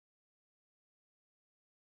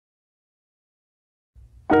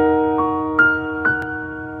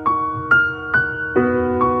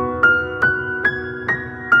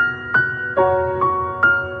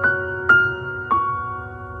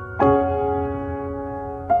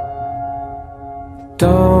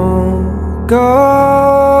Don't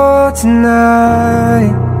go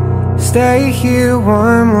tonight. Stay here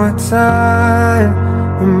one more time.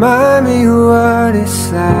 Remind me what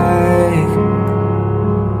it's like,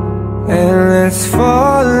 and let's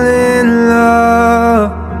fall in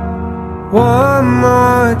love one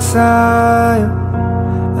more time.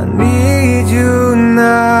 I need you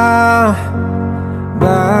now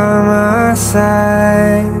by my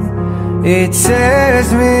side. It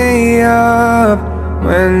tears me up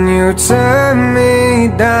when you turn me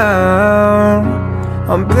down.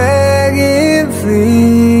 I'm begging,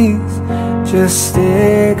 please, just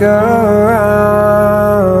stick around.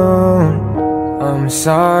 I'm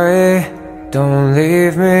sorry, don't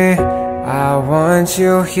leave me. I want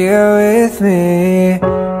you here with me.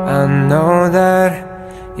 I know that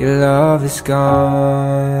your love is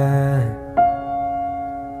gone.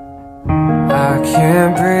 I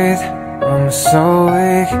can't breathe, I'm so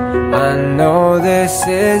weak. I know this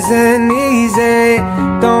isn't easy.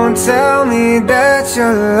 Don't tell me that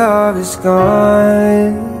your love is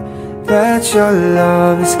gone, that your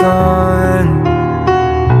love is gone.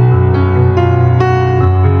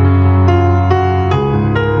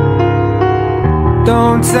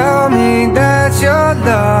 Don't tell me that your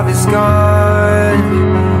love is gone,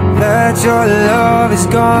 that your love is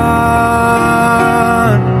gone.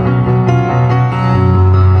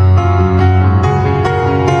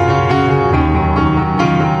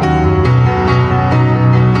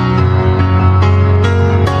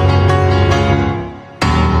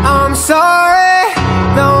 I'm sorry,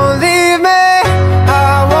 don't leave me.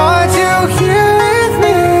 I want you here with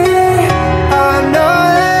me. I know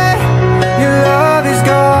that your love is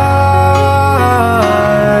gone.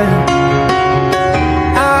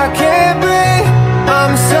 I can't breathe,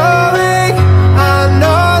 I'm so weak. I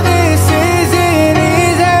know this isn't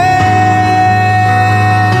easy.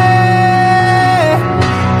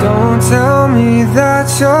 Don't tell me that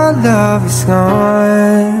your love is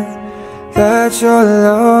gone, that your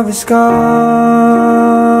love is gone,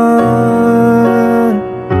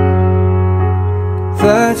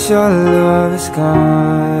 that your love is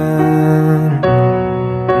gone.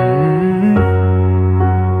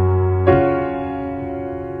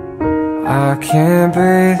 I can't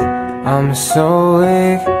breathe, I'm so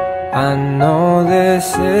weak. I know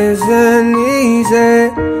this isn't easy.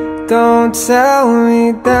 Don't tell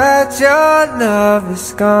me that your love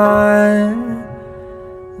is gone,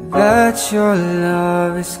 that your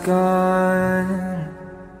love is gone.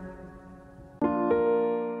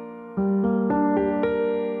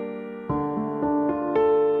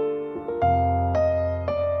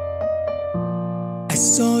 I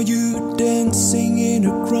saw you dancing in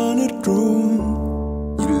a crowded room.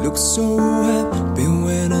 You look so happy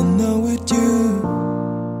when I'm not with you.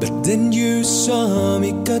 But then you saw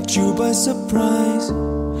me, caught you by surprise.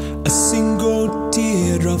 A single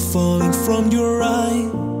teardrop falling from your eye.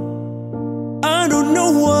 I don't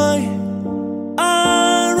know why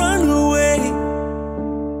I run away.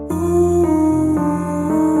 Ooh.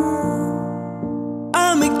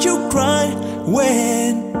 I make you cry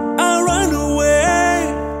when I run away.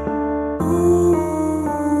 Ooh.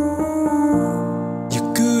 You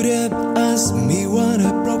could have asked me what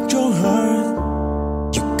I broke your heart.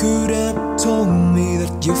 You could have told me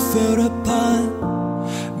that you fell apart.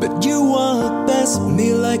 But you walked past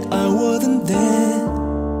me like I wasn't there,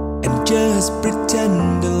 and just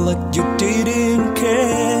pretended like you didn't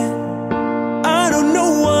care. I don't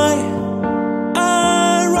know why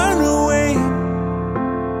I run away.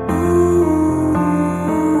 Ooh.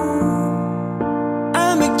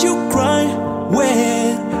 I make you cry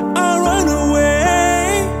when I run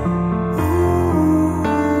away. Ooh.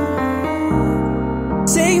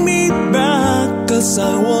 Take me back, 'cause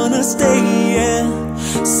I wanna stay, yeah.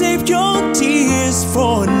 Save your tears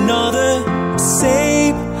for another.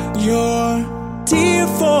 Save your tear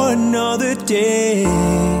for another day.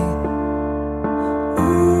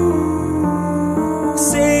 Ooh.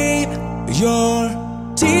 Save your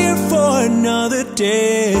tear for another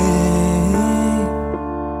day.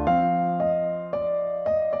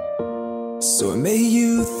 So may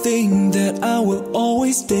you think that I will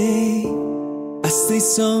always stay. I say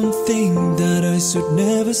something that I should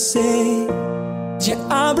never say. Yeah,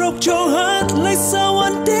 I broke your heart like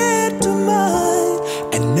someone did to mine,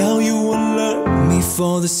 and now you will love me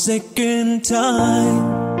for the second time.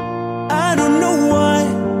 I don't know why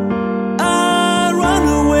I run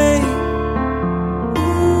away.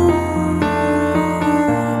 Ooh.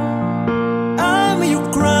 I make you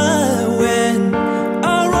cry when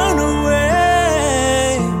I run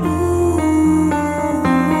away. Ooh.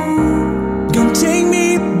 Don't take me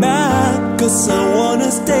back, 'cause I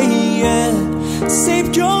wanna stay, yeah. Say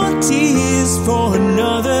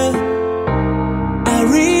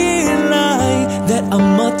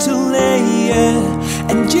I'm up too late, yeah.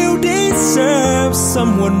 And you deserve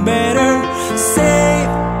someone better. Save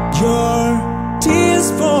your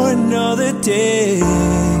tears for another day.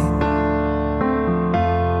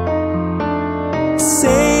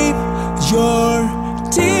 Save your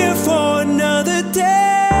tear for another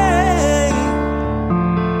day.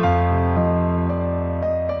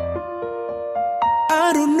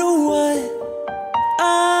 I don't know why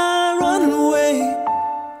I run away.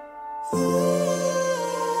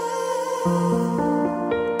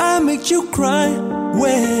 I make you cry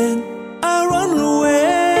when I run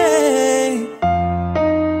away.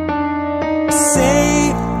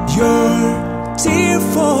 Save your tear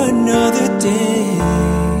for another day.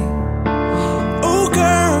 Oh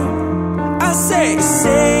girl, I say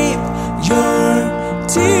save your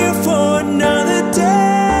tear for another day.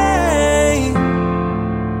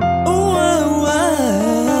 Oh,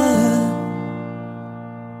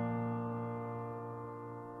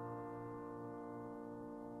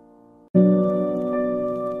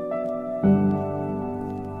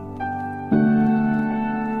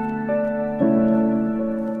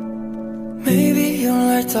 maybe you don't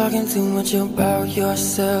like talking too much about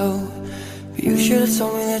yourself, but you should have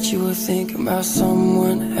told me that you were thinking about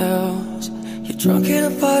someone else. You're drunk at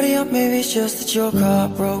a party, or maybe it's just that your car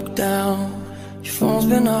broke down. Your phone's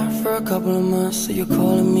been off for a couple of months, so you're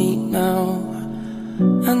calling me now.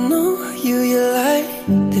 I know you like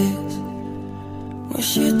this. When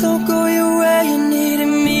shit don't go your way, you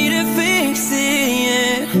needed me to fix it,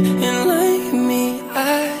 yeah. And like me, I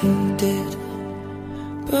did,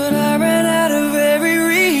 but I ran out of every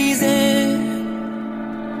reason.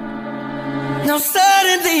 Now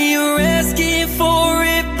suddenly you're asking for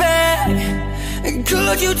it back.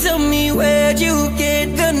 Could you tell me where'd you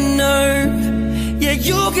get the nerve? Yeah,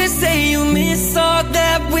 you can say you miss all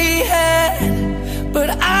that we had, but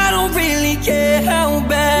I don't really care how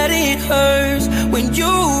bad it hurts when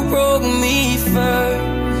you broke me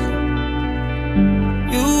first.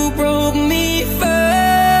 You broke me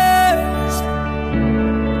first.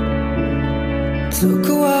 Took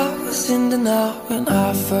a while, was in denial when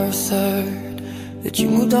I first heard that you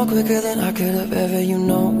moved on quicker than I could have ever, you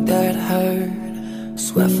know that hurt.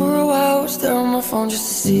 Sweat for a while, was there on my phone just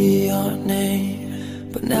to see your name,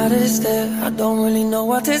 but now that it's there, I don't really know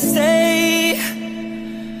what to say.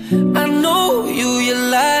 I know you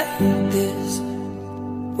like this.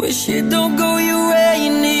 When shit don't go your way,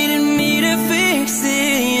 you needed me to fix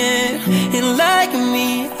it, yeah. And like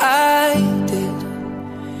me, I did,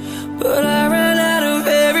 but I ran out of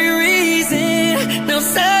every reason. Now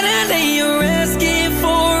suddenly you're asking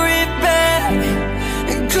for it back.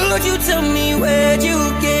 And could you tell me where'd you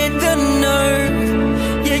get the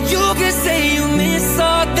nerve? Yeah, you can say you miss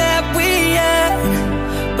all that we had,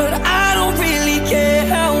 but I don't really care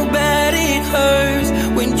how bad it hurts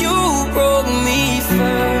when you broke me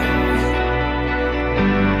first.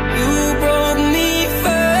 You broke me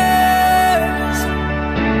first.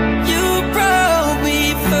 You broke me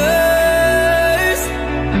first.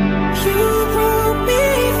 You broke me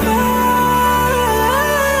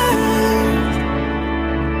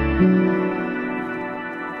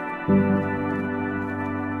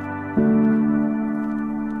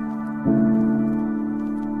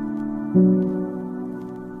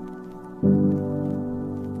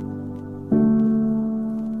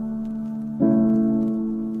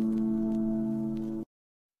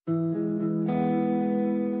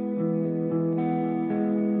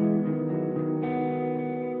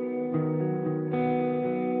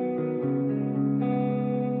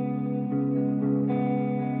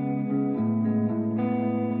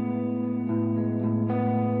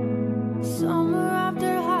Summer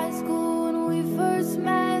after high school when we first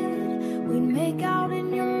met, we'd make out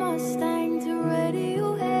in your Mustang to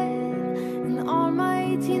Radiohead. And on my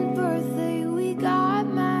 18th birthday we got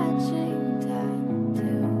matching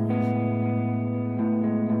tattoos.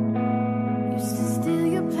 Used to steal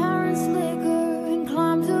your parents' liquor and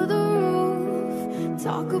climb to the roof.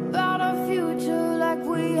 Talk about our future like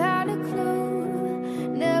we had a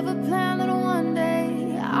clue. Never planned that one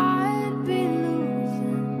day I'd be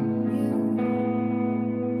losing you.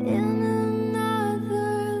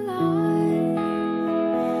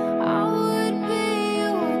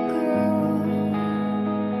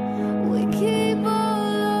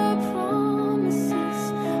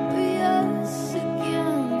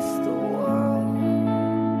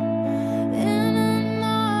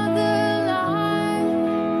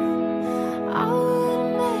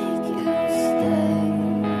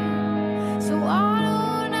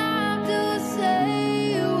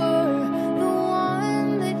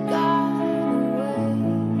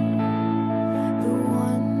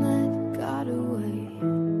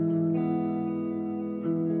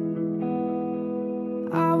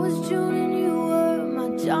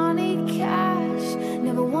 Johnny Cash,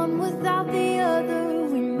 never one without the other.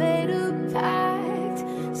 We made a pact.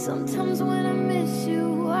 Sometimes when I miss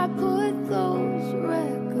you, I put those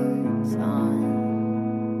records on.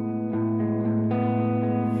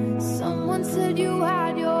 Someone said you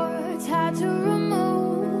had your tattoo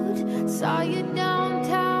removed. Saw you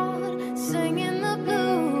downtown singing the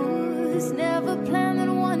blues. Never planned that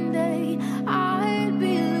one day I'd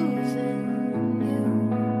be losing you.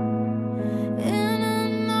 In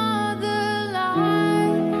another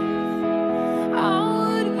life, I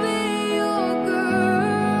would be your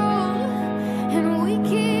girl, and we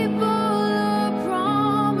keep all our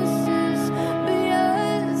promises, be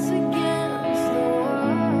us against the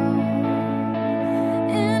world.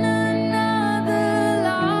 In another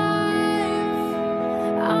life,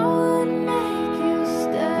 I would make you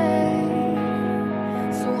stay,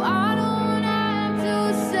 so I don't have to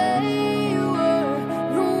say you were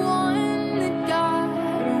the one that got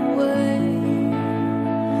away,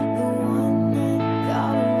 the one that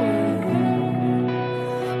got away.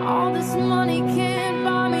 All this money can't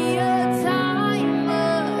buy me a time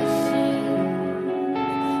machine.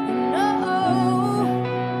 No,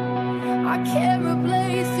 I can't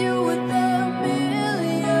replace you with a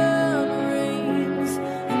million rings.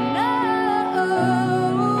 No,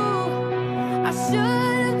 I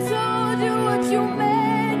should have told you what you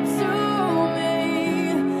meant to me.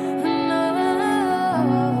 No,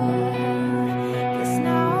 guess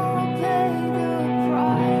now I'll pay the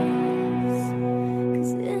price.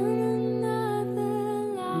 'Cause in another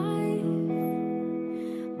life,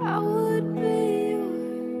 I would be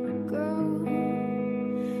your girl.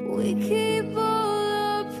 We keep all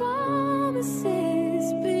our promises,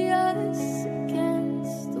 be us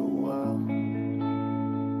against the world.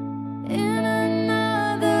 In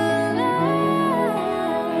another life,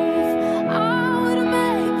 I would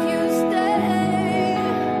make you stay,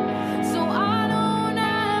 so I don't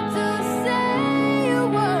have to say you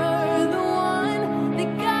were the one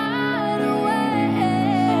that got away,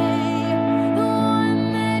 the one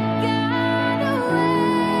that got away,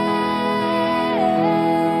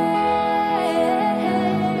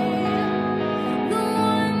 the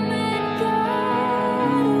one that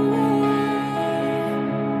got away.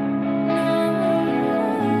 No,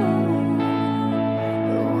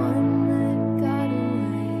 the one that got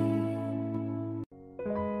away.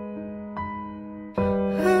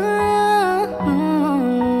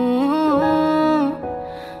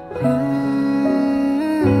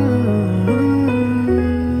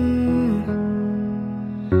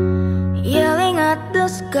 Yelling at the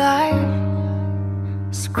sky,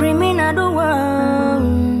 screaming at the world.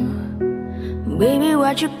 Baby,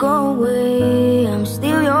 why'd you go away? I'm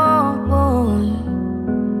still your boy.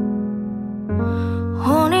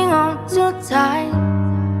 Holding on too tight,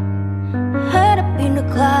 head up in the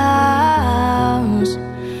clouds.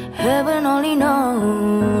 Heaven only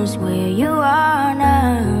knows where you are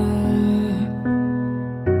now.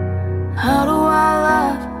 How do I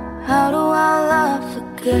love? How do I love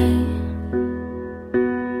again?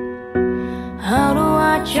 How do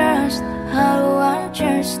I trust? How do I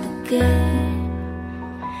trust again?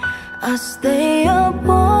 I stay up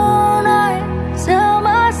all night, tell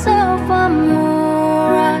myself I'm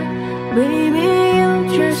alright. Baby, you're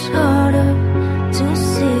just harder to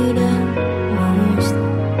see than most.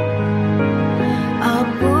 I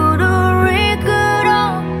put a record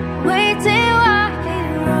on, wait till I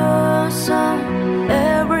hear a song.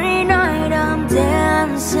 Every night I'm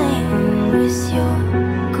dancing with your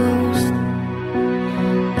ghost.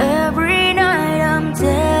 Every night I'm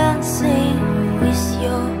dancing with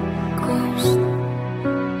your ghost.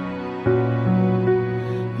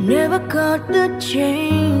 Never got the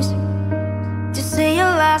chance to say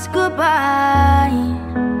your last goodbye.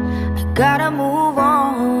 I gotta move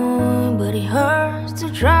on, but it hurts to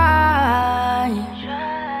try.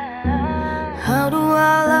 How do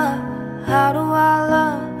I love? How do I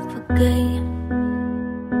love again?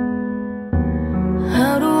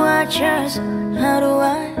 How do I trust? How do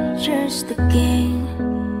I trust again?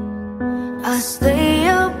 I stay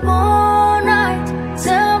up all night,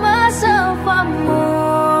 tell myself I'm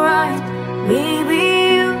alright. Maybe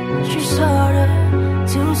you just harder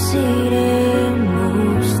to see than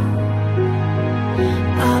most.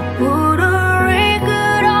 I put a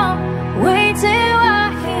record on, wait till I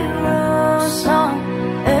hear a song.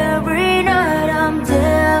 Every night I'm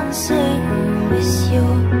dancing with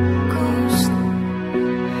your ghost.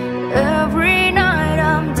 Every night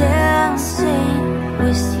I'm dancing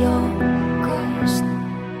with your ghost.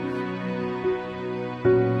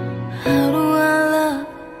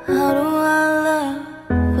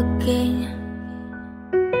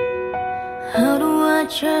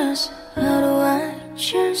 how do I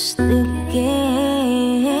just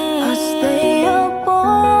again? I stay up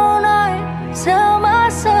all night, tell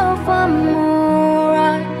myself I'm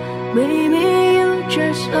alright. Baby, you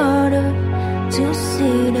just harder to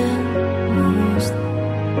see the most.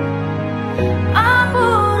 I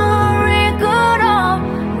put a record on,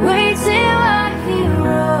 wait till I hear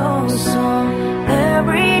a song.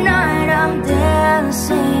 Every night I'm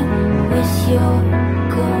dancing with your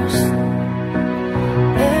ghost.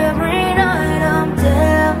 Every night I'm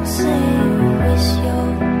dancing with your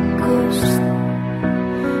ghost.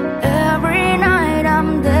 Every night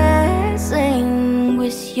I'm dancing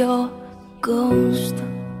with your ghost.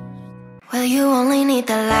 Well, you only need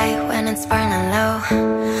the light when it's burning low.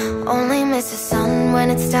 Only miss the sun when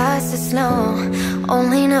it starts to snow.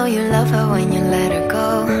 Only know you love her when you let her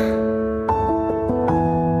go.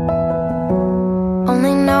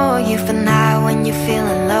 Only know you for now when you're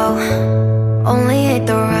feeling low. Only hate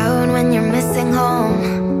the road when you're missing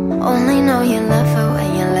home. Only know you love her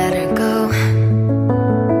when you let her go.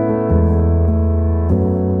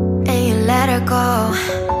 And you let her go.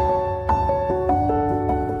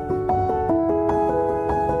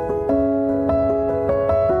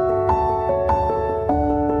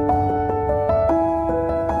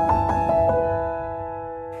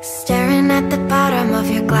 Staring at the bottom of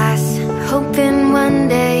your glass, hoping one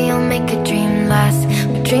day you'll make a dream last.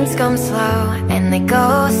 But dreams come slow and they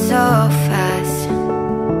go so fast.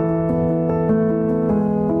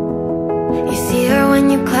 You see her when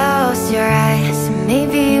you close your eyes.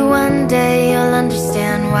 Maybe one day you'll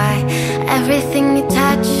understand why everything you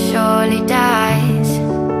touch surely dies.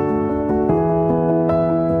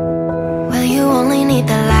 Well, you only need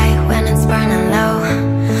the light when it's burning low.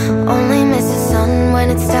 Only miss the sun when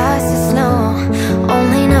it starts to snow.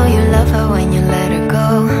 Only know you love her when you let her go.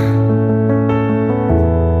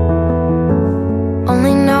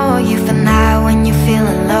 Only know you for now when you're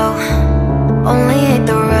feeling low. Only hate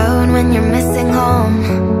the road when you're missing home.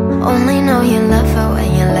 Only know you love her when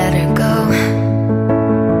you let her go.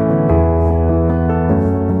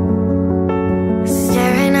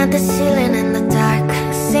 Staring at the ceiling in the dark,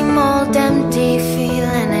 same old empty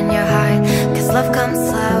feeling in your heart. Cause love comes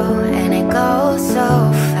slow and it goes so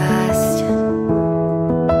fast.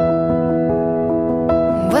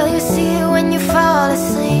 Well, you see it when you fall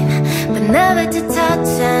asleep, but never to touch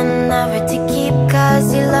and never to keep.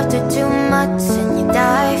 Cause you loved her too much and you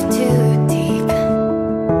dive too deep.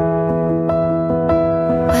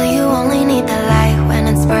 Well, you only need the light when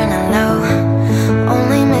it's burning low.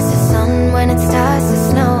 Only miss the sun when it starts to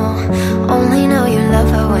snow. Only know you love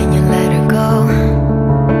her when you let her go.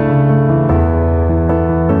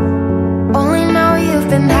 Only know you've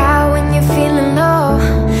been high when you're feeling low.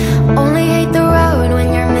 Only hate the road when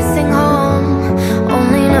you're missing home.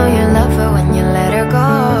 Only know you love her when you let her go.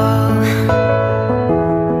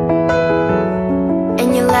 And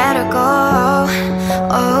you let her go.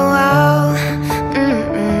 Oh, oh,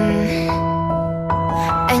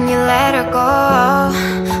 and you let her go.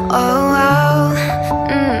 Oh, oh,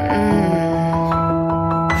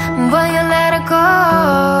 well, you let her go.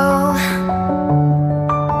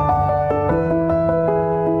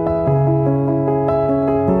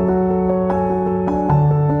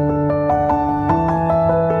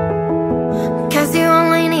 Cause you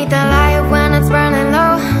only need the light when it's burning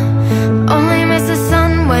low. Only miss the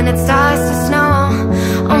sun when it starts to snow.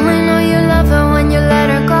 Only know you love her when you let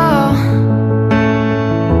her go.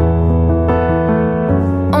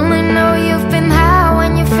 Only know you've been high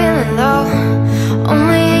when you're feeling low.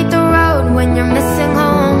 Only hate the road when you're missing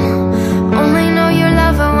home. Only know you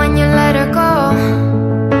love her when you let her go.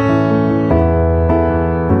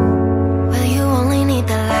 Well, you only need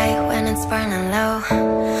the light when it's burning low.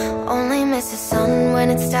 Only miss the sun when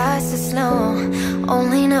it starts to snow.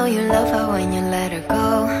 Only know you love her when you let her go.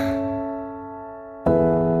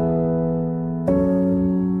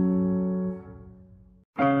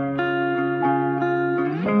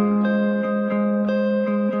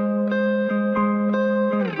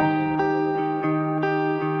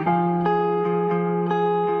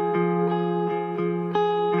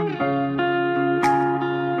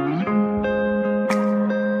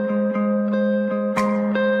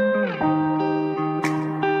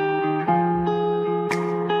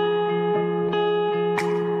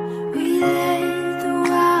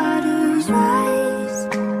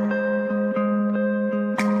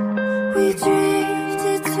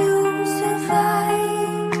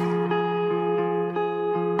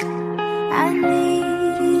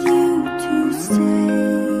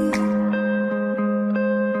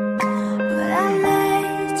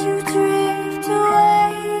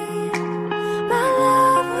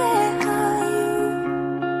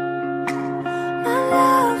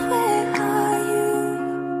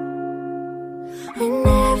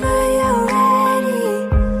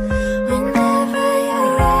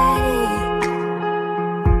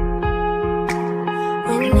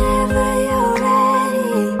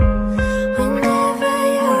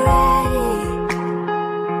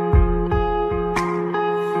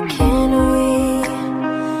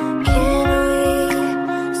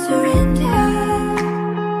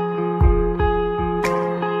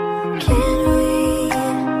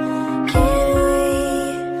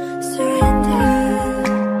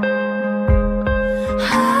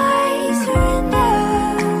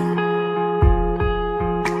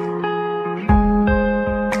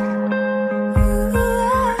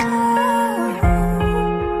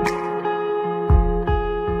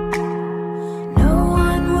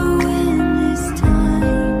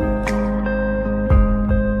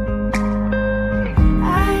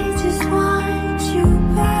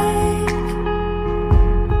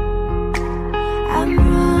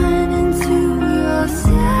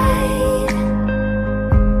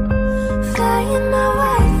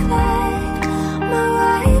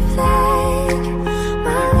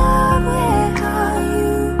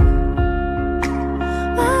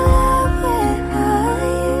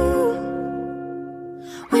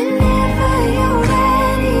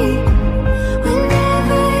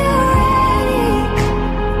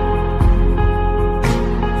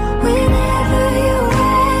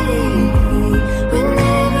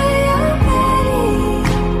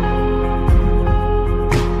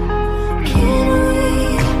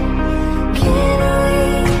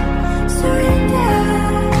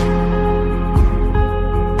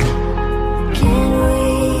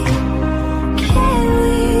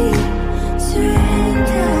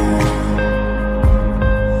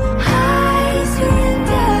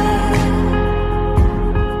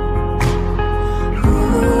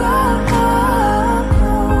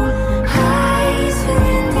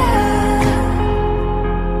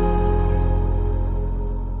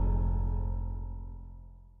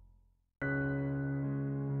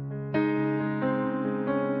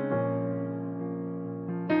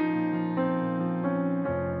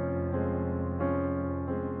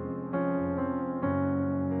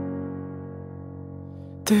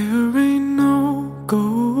 There ain't no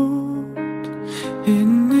gold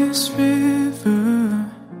in this river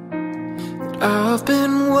that I've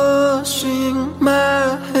been washing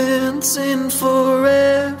my hands in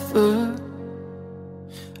forever.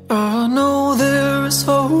 I know there is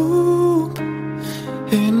hope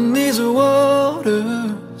in these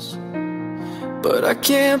waters, but I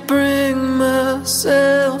can't bring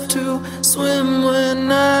myself to swim when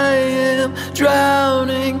I am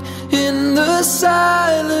drowning in the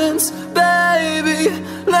silence. Baby,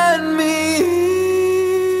 let me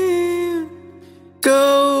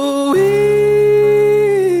go easy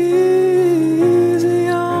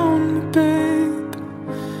on me, babe.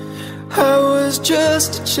 I was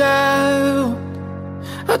just a child,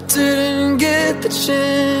 I didn't get the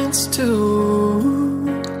chance to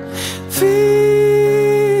feel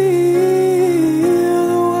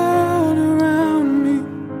the world around me.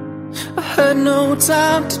 I had no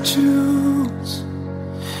time to choose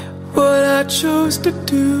what I chose to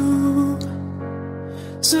do.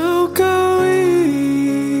 So go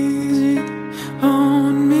easy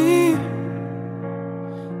on me.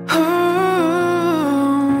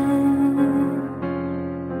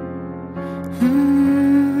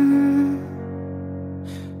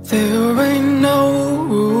 There ain't no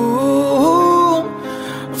room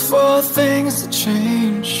for things to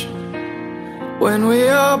change when we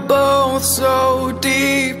are both so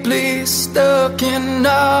deeply stuck in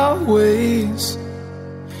our ways.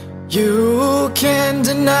 You can't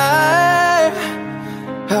deny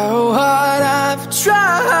how hard I've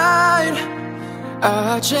tried.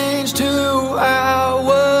 I changed who I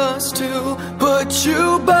was to put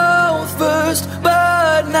you both first,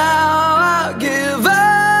 but now I give up.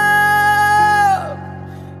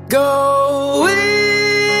 Go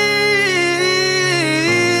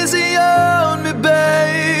easy on me,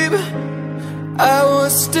 babe. I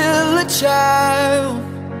was still a child,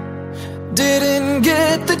 didn't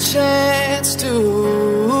get the chance to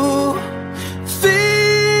feel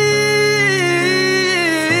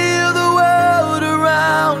the world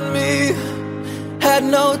around me. Had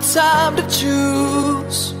no time to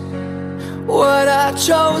choose what I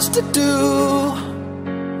chose to do.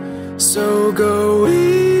 So go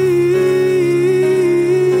easy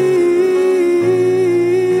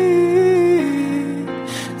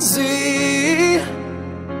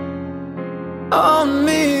on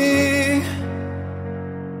me.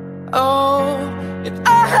 Oh, and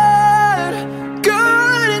I had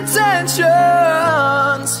good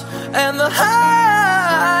intentions and the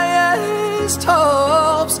highest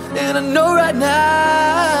hopes, and I know right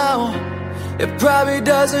now it probably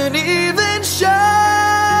doesn't even show.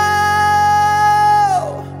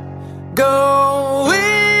 Go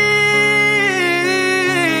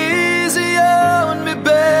easy on me,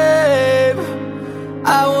 babe.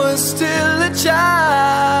 I was still a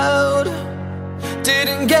child,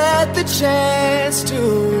 didn't get the chance to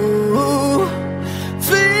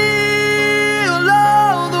feel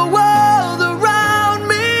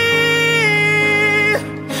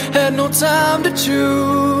time to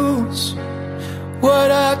choose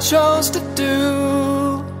what I chose to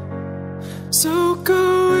do. So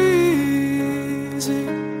go